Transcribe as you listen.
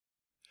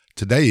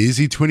Today is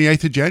the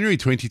 28th of January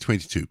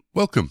 2022.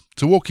 Welcome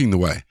to Walking the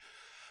Way.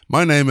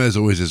 My name, as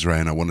always, is Ray,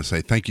 and I want to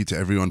say thank you to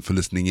everyone for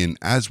listening in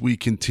as we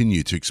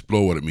continue to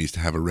explore what it means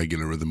to have a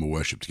regular rhythm of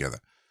worship together.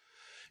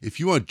 If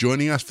you are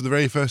joining us for the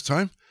very first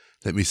time,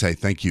 let me say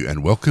thank you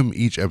and welcome.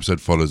 Each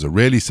episode follows a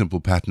really simple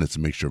pattern. It's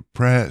a mixture of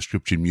prayer,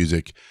 scripture, and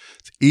music.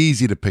 It's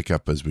easy to pick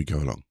up as we go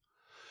along.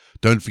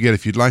 Don't forget,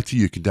 if you'd like to,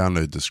 you can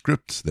download the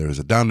script. There is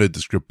a download the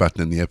script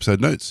button in the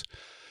episode notes.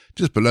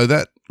 Just below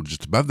that, or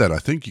just above that, I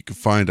think, you can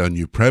find our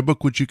new prayer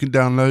book, which you can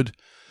download.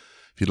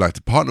 If you'd like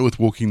to partner with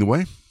Walking the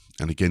Way,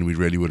 and again, we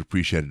really would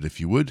appreciate it if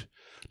you would.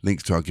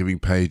 Links to our giving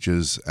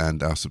pages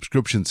and our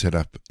subscription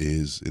setup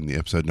is in the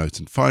episode notes.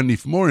 And finally,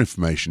 for more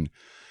information,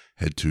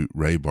 head to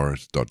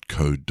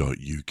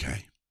rayborrett.co.uk.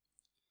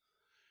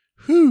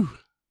 Whew,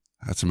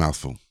 that's a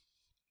mouthful.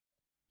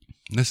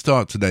 Let's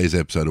start today's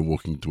episode of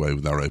Walking the Way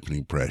with our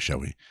opening prayer,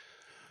 shall we?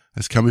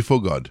 Let's come before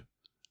God,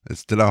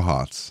 let's still our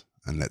hearts,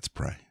 and let's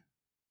pray.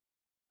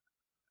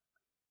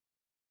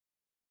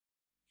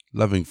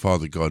 Loving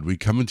Father God, we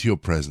come into your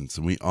presence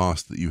and we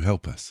ask that you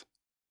help us.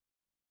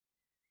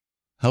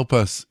 Help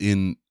us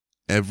in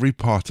every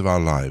part of our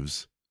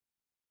lives,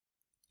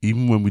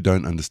 even when we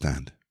don't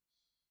understand.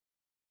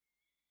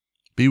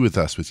 Be with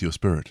us with your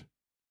Spirit.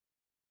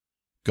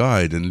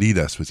 Guide and lead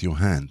us with your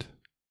hand.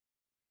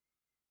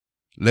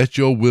 Let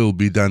your will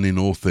be done in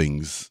all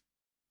things,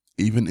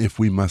 even if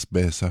we must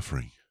bear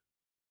suffering.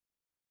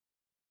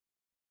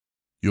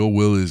 Your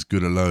will is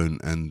good alone,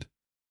 and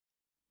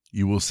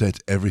you will set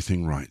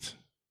everything right.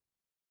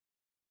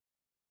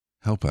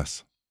 Help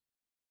us.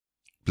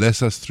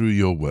 Bless us through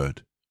your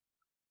word,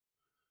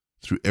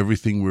 through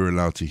everything we're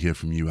allowed to hear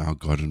from you, our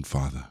God and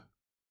Father.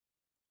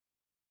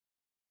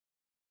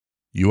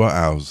 You are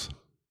ours,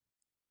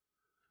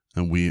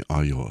 and we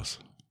are yours.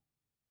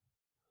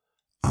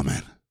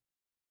 Amen.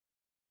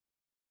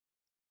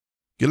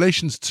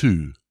 Galatians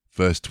 2,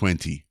 verse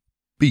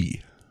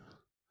 20b.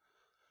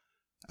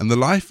 And the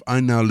life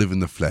I now live in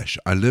the flesh,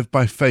 I live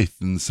by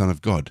faith in the Son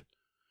of God,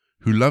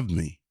 who loved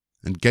me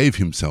and gave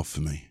himself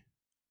for me.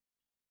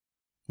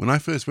 When I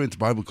first went to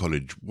Bible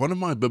college, one of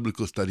my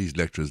biblical studies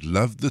lecturers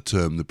loved the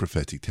term the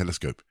prophetic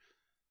telescope.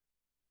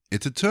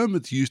 It's a term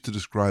that's used to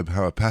describe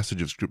how a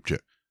passage of Scripture,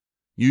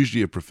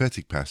 usually a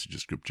prophetic passage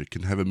of Scripture,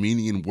 can have a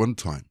meaning in one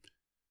time,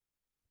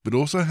 but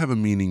also have a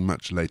meaning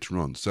much later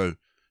on. So,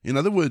 in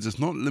other words, it's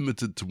not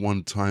limited to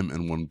one time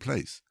and one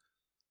place.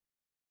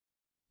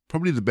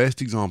 Probably the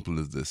best example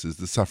of this is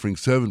the suffering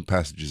servant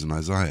passages in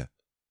Isaiah.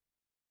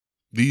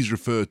 These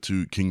refer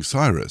to King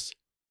Cyrus,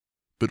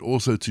 but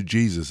also to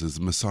Jesus as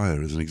the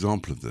Messiah as an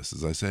example of this,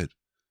 as I said.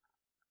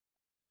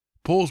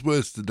 Paul's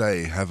words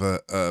today have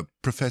a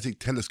prophetic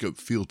telescope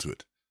feel to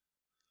it.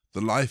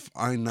 The life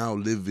I now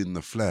live in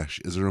the flesh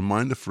is a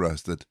reminder for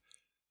us that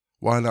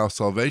while our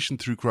salvation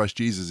through Christ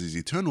Jesus is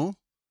eternal,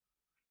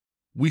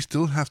 we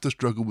still have to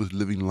struggle with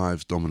living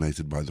lives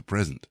dominated by the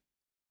present.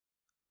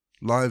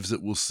 Lives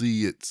that will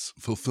see its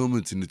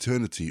fulfillment in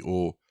eternity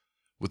or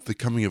with the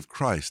coming of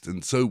Christ.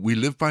 And so we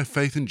live by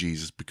faith in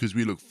Jesus because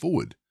we look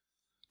forward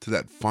to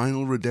that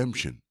final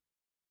redemption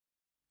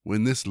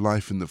when this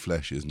life in the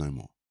flesh is no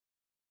more.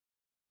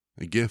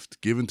 A gift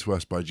given to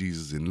us by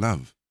Jesus in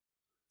love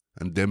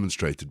and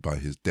demonstrated by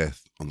his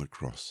death on the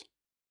cross.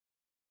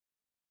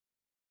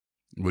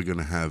 We're going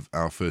to have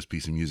our first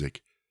piece of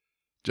music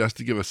just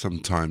to give us some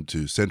time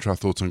to center our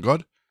thoughts on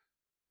God,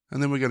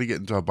 and then we're going to get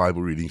into our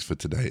Bible readings for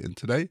today. And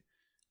today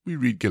we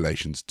read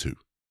Galatians 2.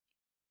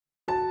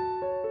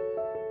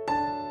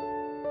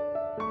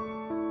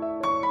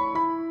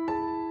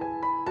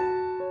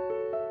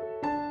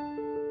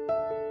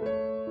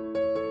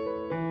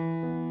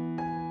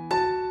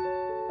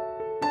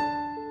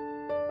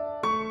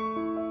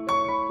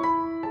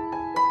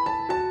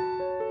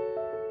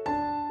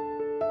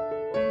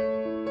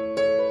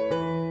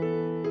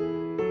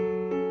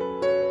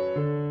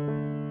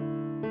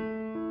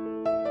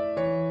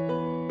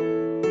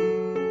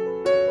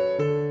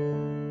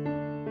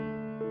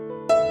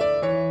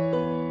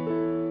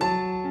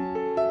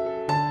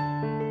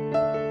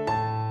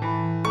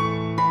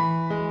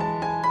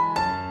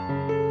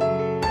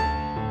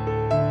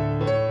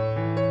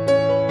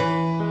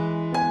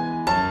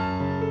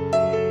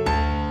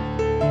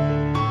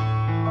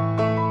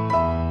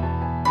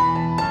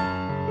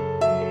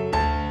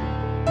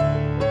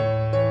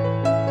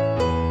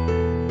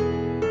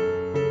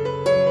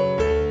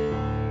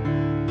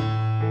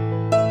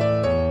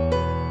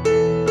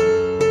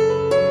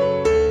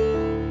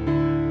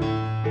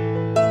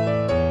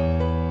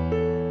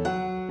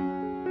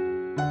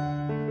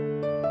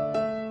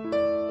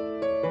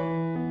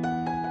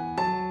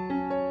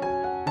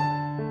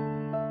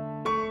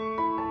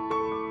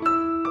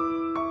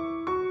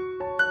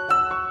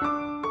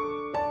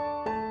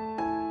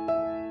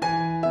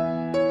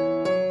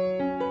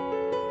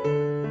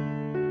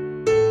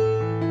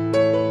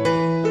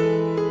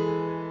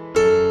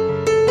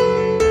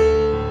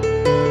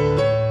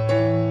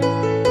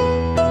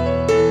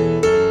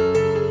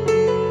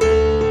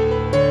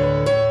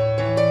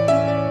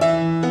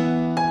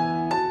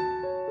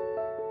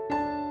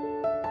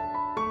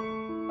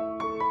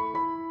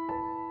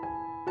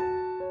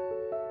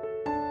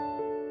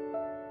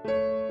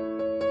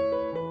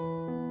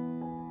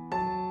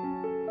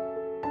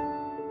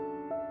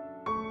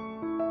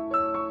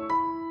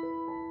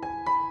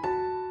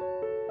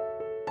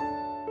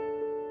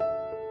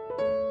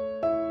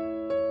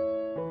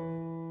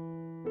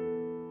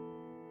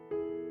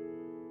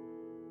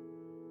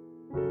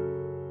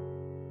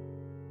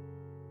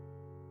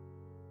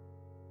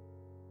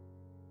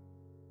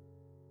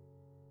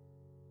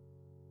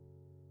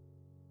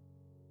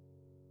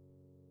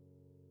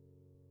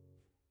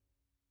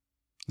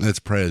 Let's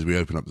pray as we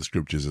open up the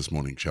scriptures this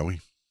morning, shall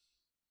we?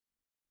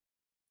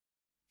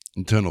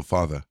 Eternal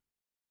Father,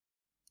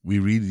 we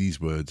read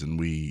these words and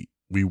we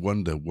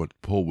wonder what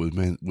Paul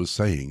was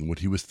saying and what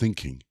he was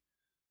thinking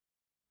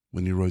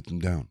when he wrote them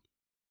down.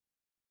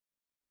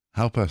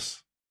 Help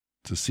us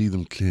to see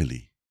them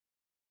clearly.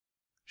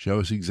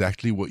 Show us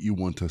exactly what you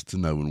want us to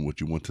know and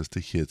what you want us to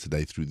hear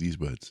today through these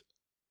words.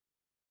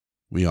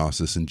 We ask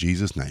this in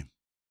Jesus' name.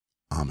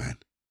 Amen.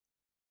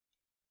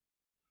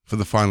 For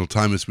the final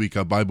time this week,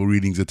 our Bible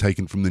readings are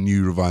taken from the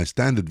New Revised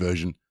Standard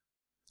Version,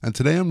 and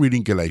today I'm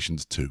reading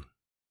Galatians 2.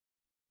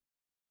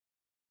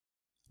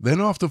 Then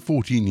after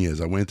 14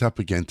 years I went up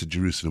again to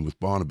Jerusalem with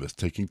Barnabas,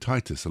 taking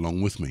Titus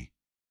along with me.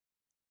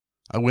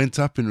 I went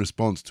up in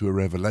response to a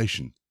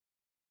revelation.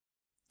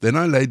 Then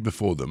I laid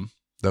before them,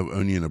 though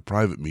only in a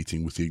private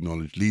meeting with the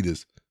acknowledged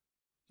leaders,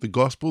 the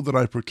gospel that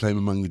I proclaim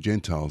among the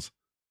Gentiles,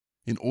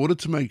 in order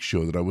to make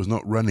sure that I was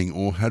not running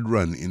or had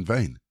run in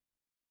vain.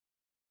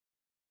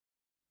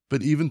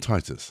 But even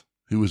Titus,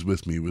 who was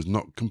with me, was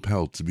not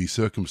compelled to be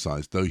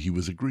circumcised, though he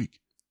was a Greek.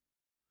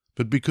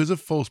 But because of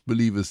false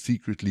believers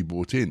secretly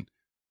brought in,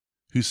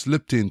 who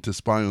slipped in to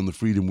spy on the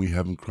freedom we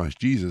have in Christ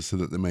Jesus so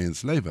that they may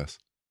enslave us,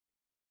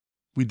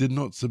 we did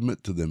not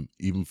submit to them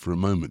even for a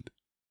moment,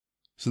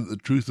 so that the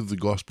truth of the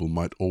gospel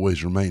might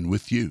always remain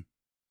with you.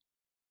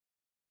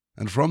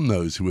 And from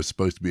those who were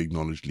supposed to be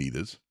acknowledged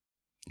leaders,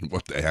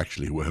 what they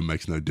actually were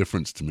makes no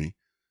difference to me,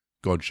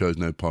 God shows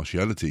no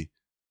partiality,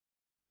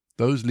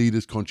 those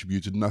leaders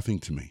contributed nothing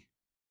to me.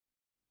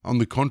 On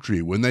the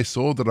contrary, when they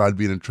saw that I had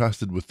been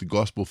entrusted with the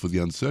gospel for the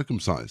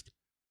uncircumcised,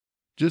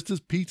 just as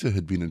Peter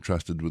had been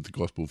entrusted with the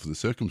gospel for the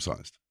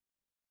circumcised.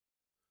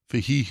 For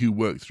he who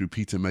worked through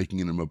Peter making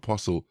him an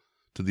apostle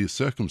to the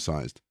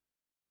circumcised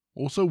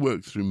also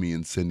worked through me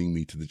in sending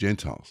me to the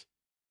Gentiles.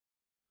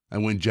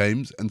 And when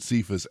James and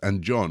Cephas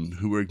and John,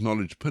 who were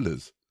acknowledged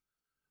pillars,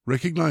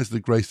 recognized the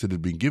grace that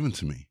had been given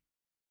to me,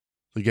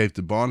 they gave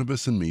to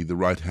Barnabas and me the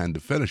right hand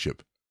of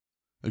fellowship,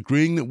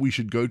 agreeing that we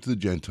should go to the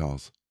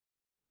Gentiles,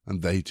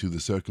 and they to the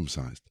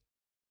circumcised.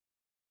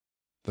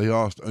 They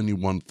asked only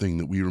one thing,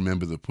 that we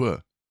remember the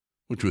poor,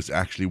 which was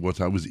actually what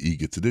I was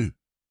eager to do.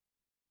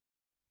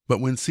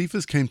 But when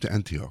Cephas came to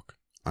Antioch,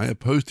 I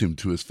opposed him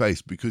to his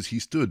face because he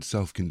stood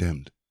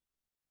self-condemned.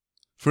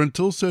 For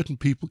until certain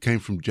people came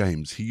from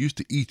James, he used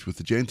to eat with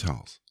the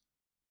Gentiles.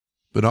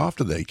 But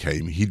after they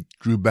came, he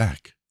drew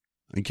back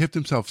and kept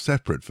himself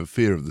separate for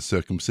fear of the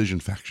circumcision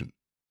faction.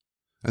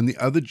 And the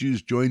other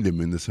Jews joined him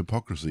in this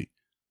hypocrisy,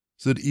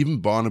 so that even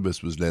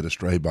Barnabas was led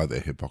astray by their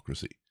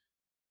hypocrisy.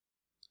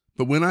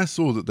 But when I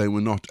saw that they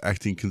were not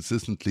acting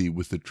consistently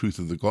with the truth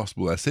of the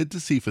gospel, I said to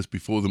Cephas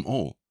before them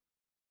all,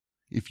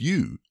 if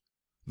you,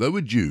 though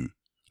a Jew,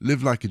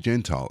 live like a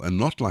Gentile and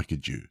not like a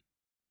Jew,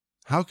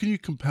 how can you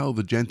compel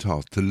the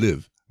Gentiles to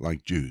live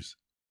like Jews?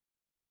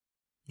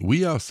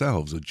 We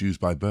ourselves are Jews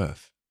by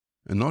birth,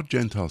 and not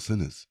Gentile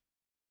sinners.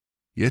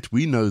 Yet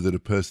we know that a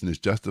person is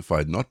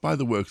justified not by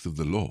the works of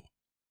the law,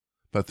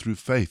 but through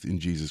faith in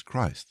Jesus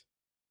Christ.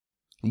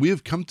 And we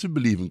have come to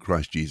believe in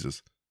Christ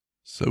Jesus,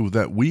 so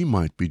that we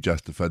might be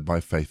justified by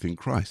faith in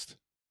Christ,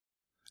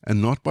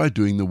 and not by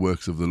doing the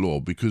works of the law,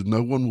 because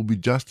no one will be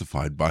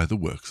justified by the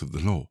works of the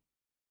law.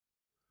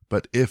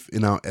 But if,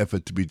 in our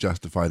effort to be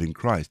justified in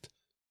Christ,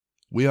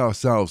 we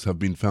ourselves have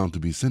been found to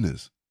be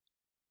sinners,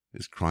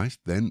 is Christ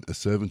then a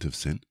servant of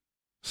sin?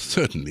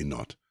 Certainly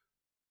not.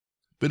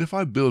 But if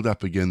I build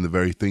up again the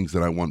very things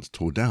that I once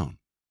tore down,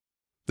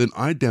 then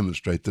I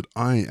demonstrate that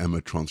I am a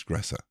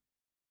transgressor.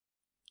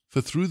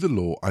 For through the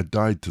law I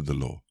died to the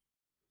law,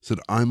 so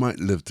that I might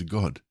live to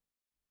God.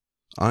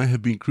 I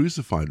have been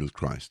crucified with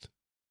Christ,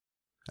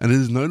 and it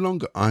is no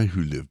longer I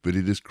who live, but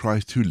it is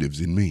Christ who lives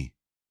in me.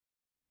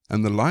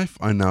 And the life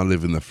I now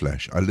live in the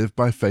flesh, I live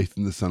by faith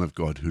in the Son of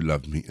God who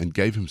loved me and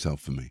gave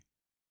himself for me.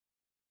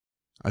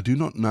 I do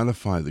not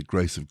nullify the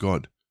grace of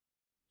God,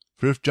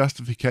 for if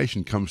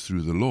justification comes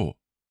through the law,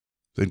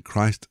 then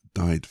Christ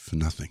died for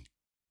nothing.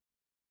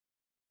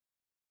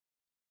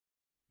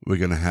 We're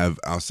going to have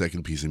our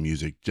second piece of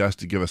music just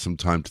to give us some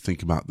time to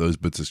think about those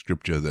bits of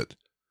scripture that,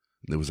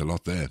 there was a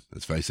lot there,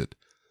 let's face it,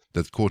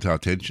 that caught our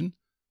attention.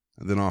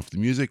 And then after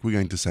the music, we're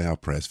going to say our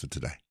prayers for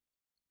today.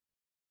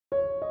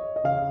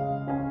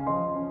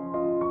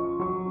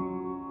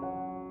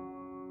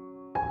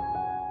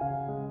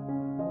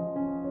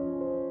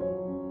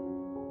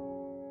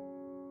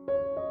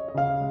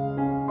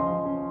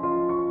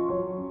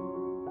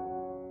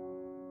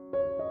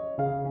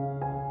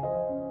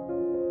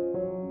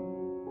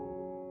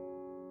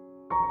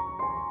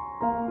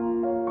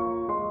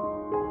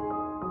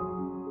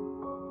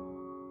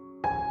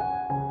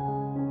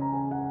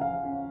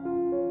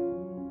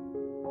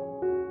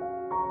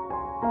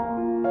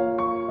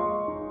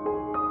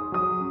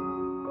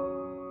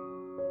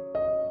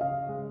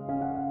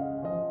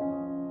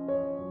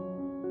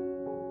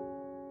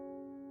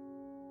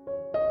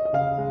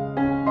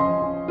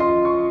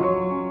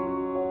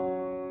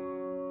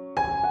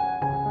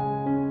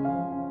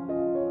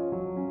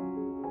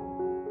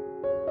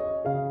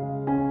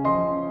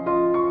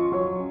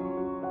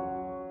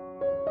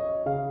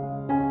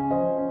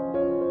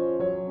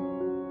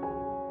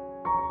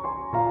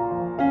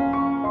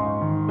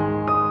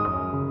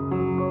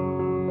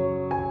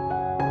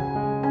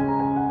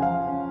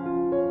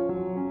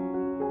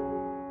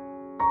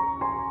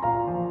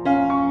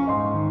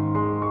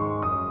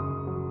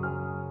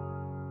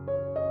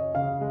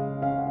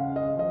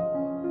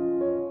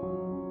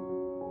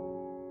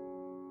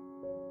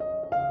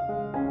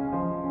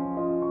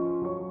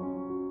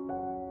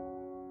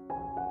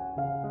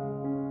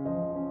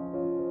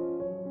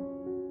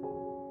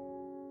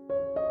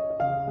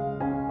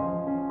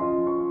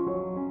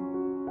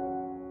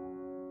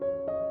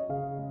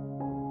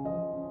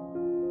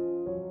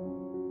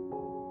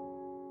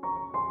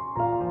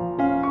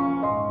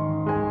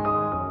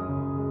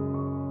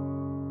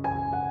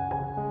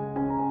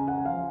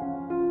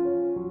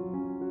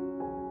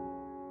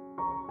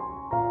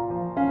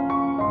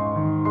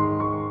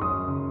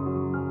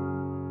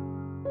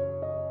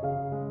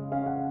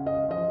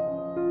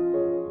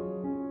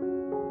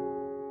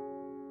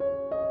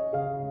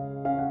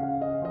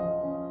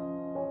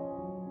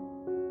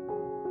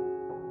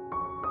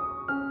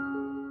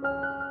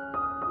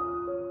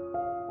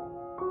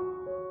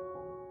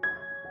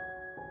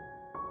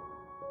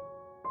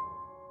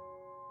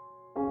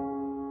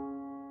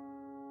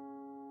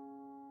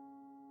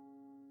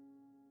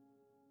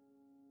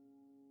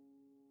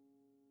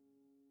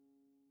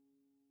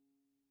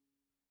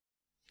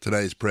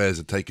 Today's prayers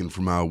are taken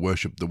from our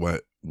Worship the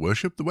Way?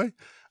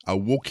 Our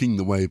Walking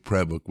the Way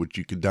prayer book, which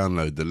you can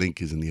download. The link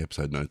is in the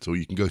episode notes, or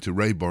you can go to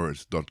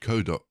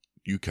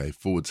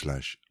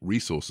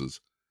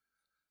rayborrett.co.uk/resources.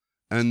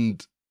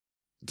 And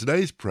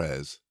today's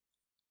prayers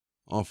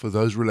are for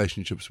those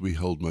relationships we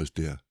hold most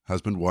dear.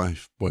 Husband,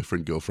 wife,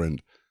 boyfriend,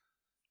 girlfriend.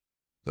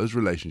 Those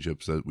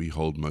relationships that we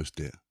hold most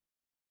dear.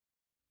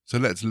 So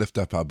let's lift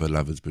up our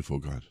beloveds before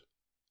God.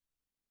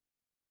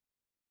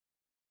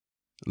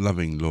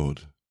 Loving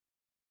Lord,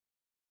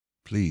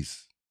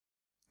 please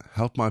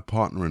help my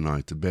partner and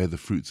I to bear the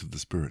fruits of the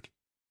Spirit.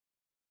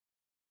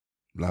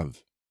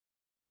 Love,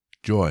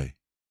 joy,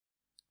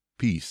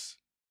 peace,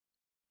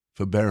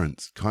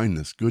 forbearance,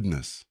 kindness,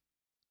 goodness,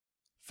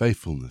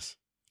 faithfulness,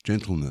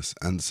 gentleness,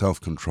 and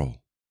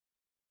self-control.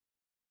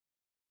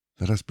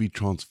 Let us be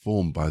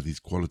transformed by these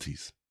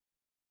qualities.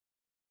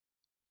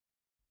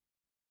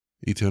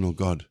 Eternal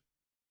God,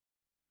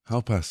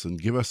 help us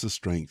and give us the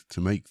strength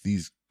to make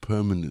these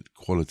permanent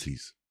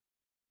qualities,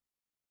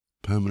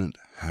 permanent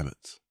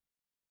habits.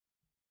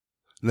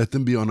 Let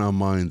them be on our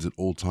minds at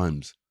all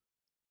times,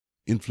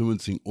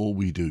 influencing all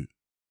we do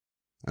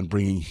and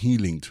bringing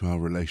healing to our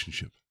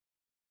relationship.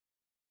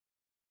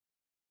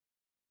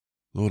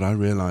 Lord, I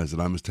realize that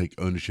I must take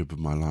ownership of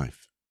my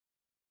life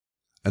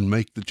and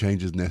make the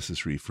changes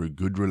necessary for a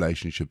good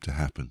relationship to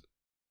happen.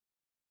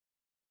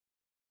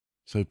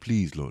 So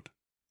please, Lord,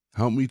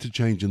 help me to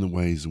change in the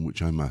ways in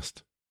which I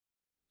must,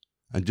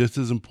 and just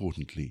as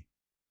importantly,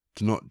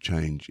 to not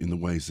change in the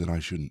ways that I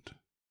shouldn't.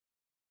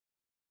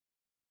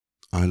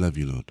 I love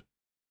you, Lord.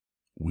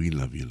 We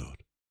love you,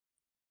 Lord.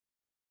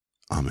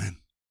 Amen.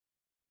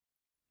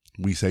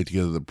 We say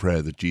together the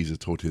prayer that Jesus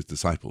taught his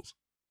disciples.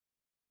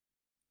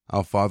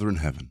 Our Father in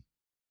heaven,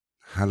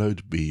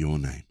 hallowed be your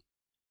name.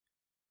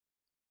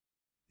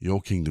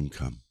 Your kingdom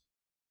come.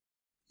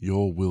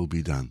 Your will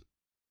be done,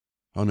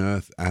 on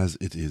earth as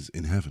it is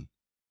in heaven.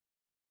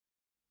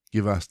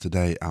 Give us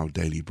today our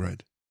daily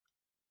bread.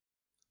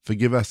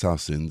 Forgive us our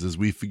sins as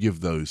we forgive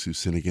those who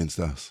sin against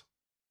us.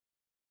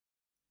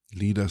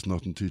 Lead us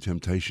not into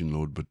temptation,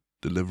 Lord, but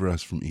deliver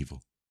us from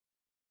evil.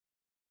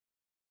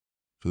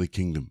 For the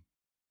kingdom,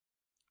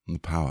 and the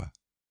power,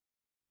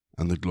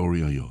 and the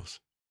glory are yours,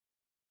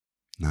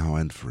 now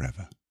and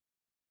forever.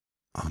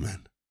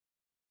 Amen.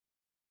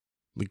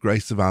 The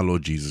grace of our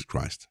Lord Jesus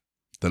Christ,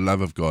 the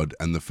love of God,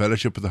 and the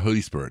fellowship of the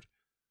Holy Spirit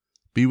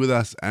be with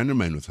us and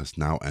remain with us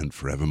now and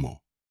forevermore.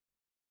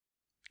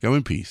 Go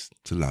in peace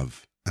to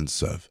love and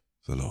serve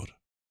the Lord.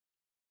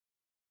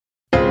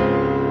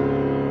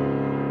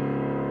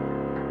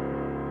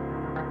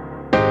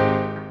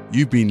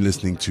 You've been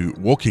listening to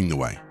Walking the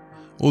Way.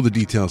 All the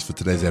details for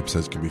today's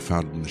episodes can be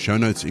found in the show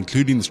notes,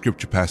 including the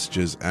scripture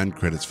passages and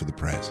credits for the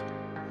prayers.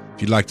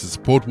 If you'd like to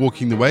support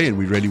Walking the Way, and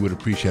we really would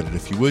appreciate it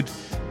if you would,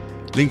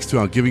 links to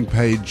our giving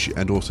page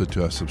and also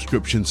to our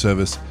subscription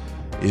service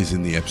is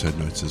in the episode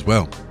notes as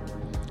well.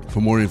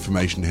 For more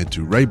information, head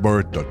to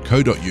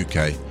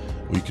rayborrett.co.uk,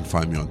 or you can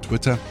find me on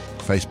Twitter,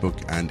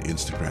 Facebook, and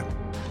Instagram.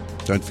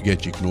 Don't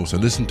forget you can also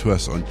listen to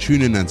us on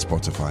TuneIn and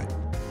Spotify.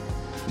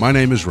 My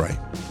name is Ray,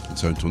 and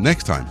so until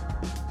next time,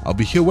 I'll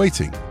be here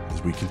waiting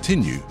as we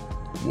continue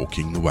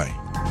walking the way.